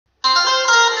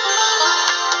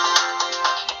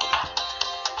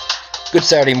Good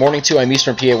Saturday morning to you. I'm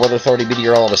Eastern PA Weather Authority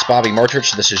meteorologist Bobby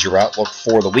Martrich. This is your outlook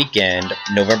for the weekend,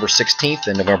 November 16th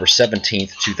and November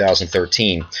 17th,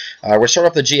 2013. We're starting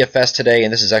off the GFS today,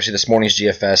 and this is actually this morning's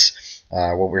GFS.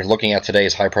 What we're looking at today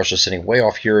is high pressure sitting way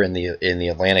off here in the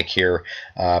Atlantic here.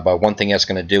 But one thing that's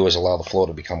going to do is allow the flow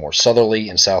to become more southerly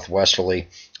and southwesterly,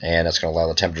 and that's going to allow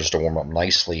the temperatures to warm up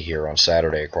nicely here on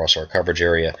Saturday across our coverage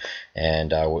area.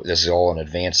 And this is all in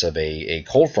advance of a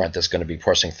cold front that's going to be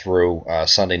pressing through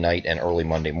Sunday night and early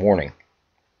Monday morning.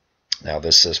 Now,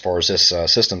 as far as this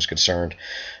system is concerned,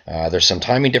 there's some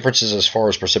timing differences as far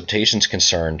as precipitation is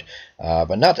concerned,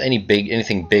 but not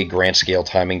anything big grand scale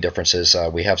timing differences.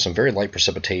 We have some very light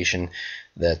precipitation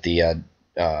that the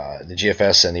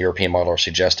GFS and the European model are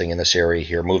suggesting in this area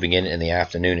here, moving in the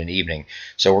afternoon and evening.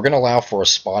 So we're going to allow for a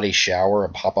spotty shower, a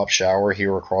pop-up shower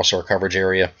here across our coverage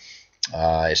area,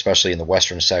 especially in the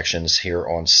western sections here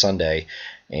on Sunday.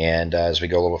 And as we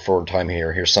go a little bit forward in time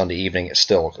here's Sunday evening. It's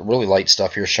still really light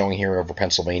stuff here showing here over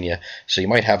Pennsylvania. So you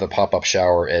might have a pop-up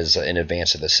shower as in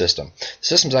advance of the system. The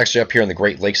system's actually up here in the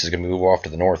Great Lakes. Is going to move off to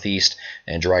the northeast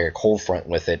and drag a cold front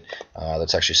with it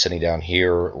that's actually sitting down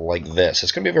here like this.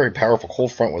 It's going to be a very powerful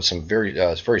cold front with some very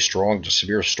strong,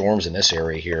 severe storms in this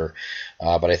area here.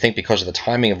 But I think because of the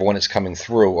timing of when it's coming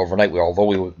through overnight, although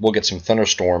we will get some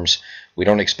thunderstorms, we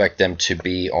don't expect them to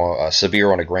be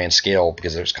severe on a grand scale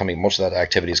because most of that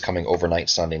activity is coming overnight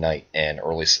Sunday night and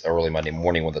early Monday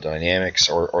morning when the dynamics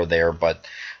are there, but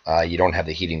you don't have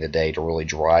the heating of the day to really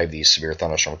drive these severe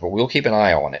thunderstorms. But we'll keep an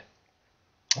eye on it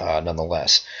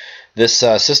nonetheless. This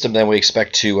system then we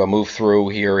expect to move through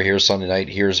here's Sunday night,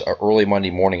 here's early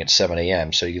Monday morning at 7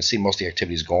 a.m. So you can see most of the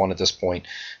activity is gone at this point.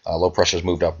 Low pressure has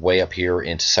moved up way up here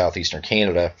into southeastern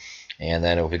Canada. And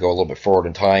then if we go a little bit forward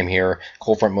in time here,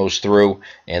 cold front moves through,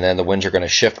 and then the winds are going to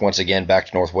shift once again back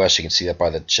to northwest. You can see that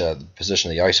by the position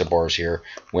of the isobars here.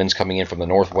 Winds coming in from the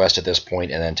northwest at this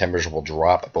point, and then temperatures will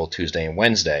drop both Tuesday and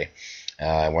Wednesday.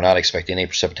 We're not expecting any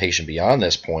precipitation beyond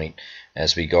this point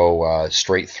as we go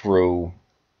straight through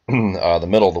the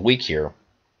middle of the week here.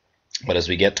 But as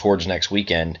we get towards next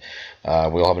weekend,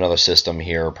 we'll have another system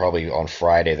here probably on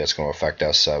Friday that's going to affect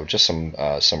us. Just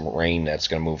some rain that's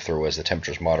going to move through as the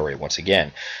temperatures moderate once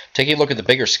again. Taking a look at the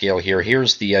bigger scale here,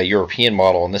 here's the European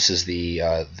model, and this is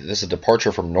a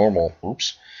departure from normal.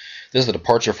 Oops. This is the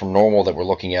departure from normal that we're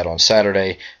looking at on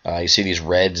Saturday. You see these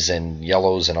reds and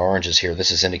yellows and oranges here. This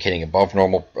is indicating above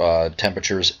normal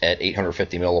temperatures at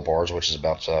 850 millibars, which is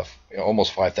about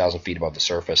almost 5,000 feet above the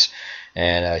surface.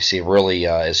 And I see really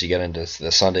as you get into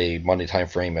the Sunday, Monday time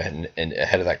frame and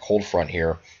ahead of that cold front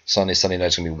here, Sunday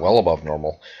night's going to be well above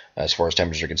normal as far as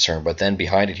temperatures are concerned. But then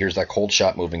behind it, here's that cold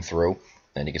shot moving through.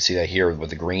 And you can see that here with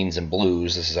the greens and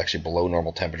blues. This is actually below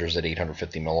normal temperatures at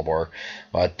 850 millibar.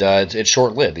 But it's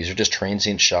short-lived. These are just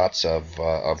transient shots of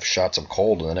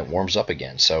cold, and then it warms up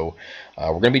again. So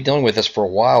we're going to be dealing with this for a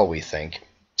while, we think.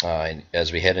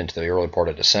 As we head into the early part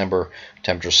of December,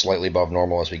 temperatures slightly above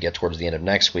normal as we get towards the end of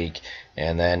next week,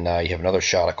 and then you have another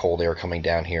shot of cold air coming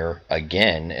down here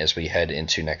again as we head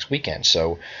into next weekend.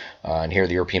 So, and here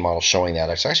the European model showing that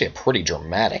it's actually a pretty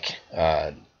dramatic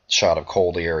shot of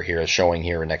cold air here showing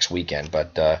here next weekend.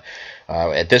 But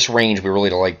at this range, we really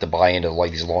like to buy into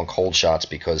these long cold shots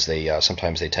because they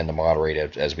sometimes they tend to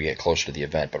moderate as we get closer to the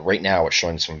event. But right now, it's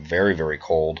showing some very, very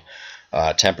cold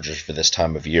temperatures for this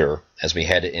time of year as we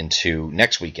head into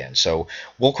next weekend. So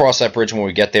we'll cross that bridge when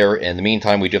we get there. In the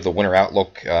meantime, we do have the winter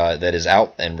outlook that is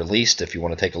out and released. If you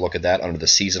want to take a look at that under the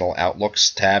seasonal outlooks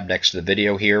tab next to the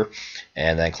video here,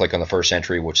 and then click on the first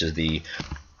entry, which is the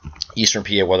Eastern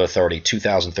PA Weather Authority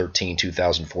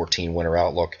 2013-2014 winter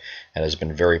outlook, and has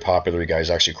been very popular. You guys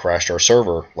actually crashed our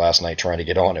server last night trying to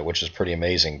get on it, which is pretty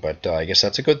amazing. But I guess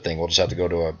that's a good thing. We'll just have to go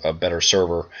to a better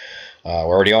server. We're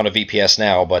already on a VPS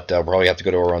now, but we'll probably have to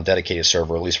go to our own dedicated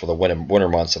server, at least for the winter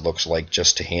months, it looks like,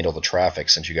 just to handle the traffic,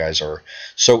 since you guys are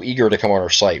so eager to come on our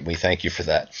site. We thank you for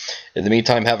that. In the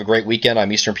meantime, have a great weekend.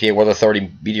 I'm Eastern PA Weather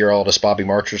Authority meteorologist Bobby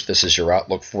Martrich. This is your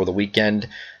outlook for the weekend,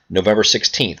 November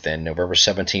 16th and November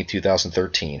 17th,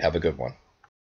 2013. Have a good one.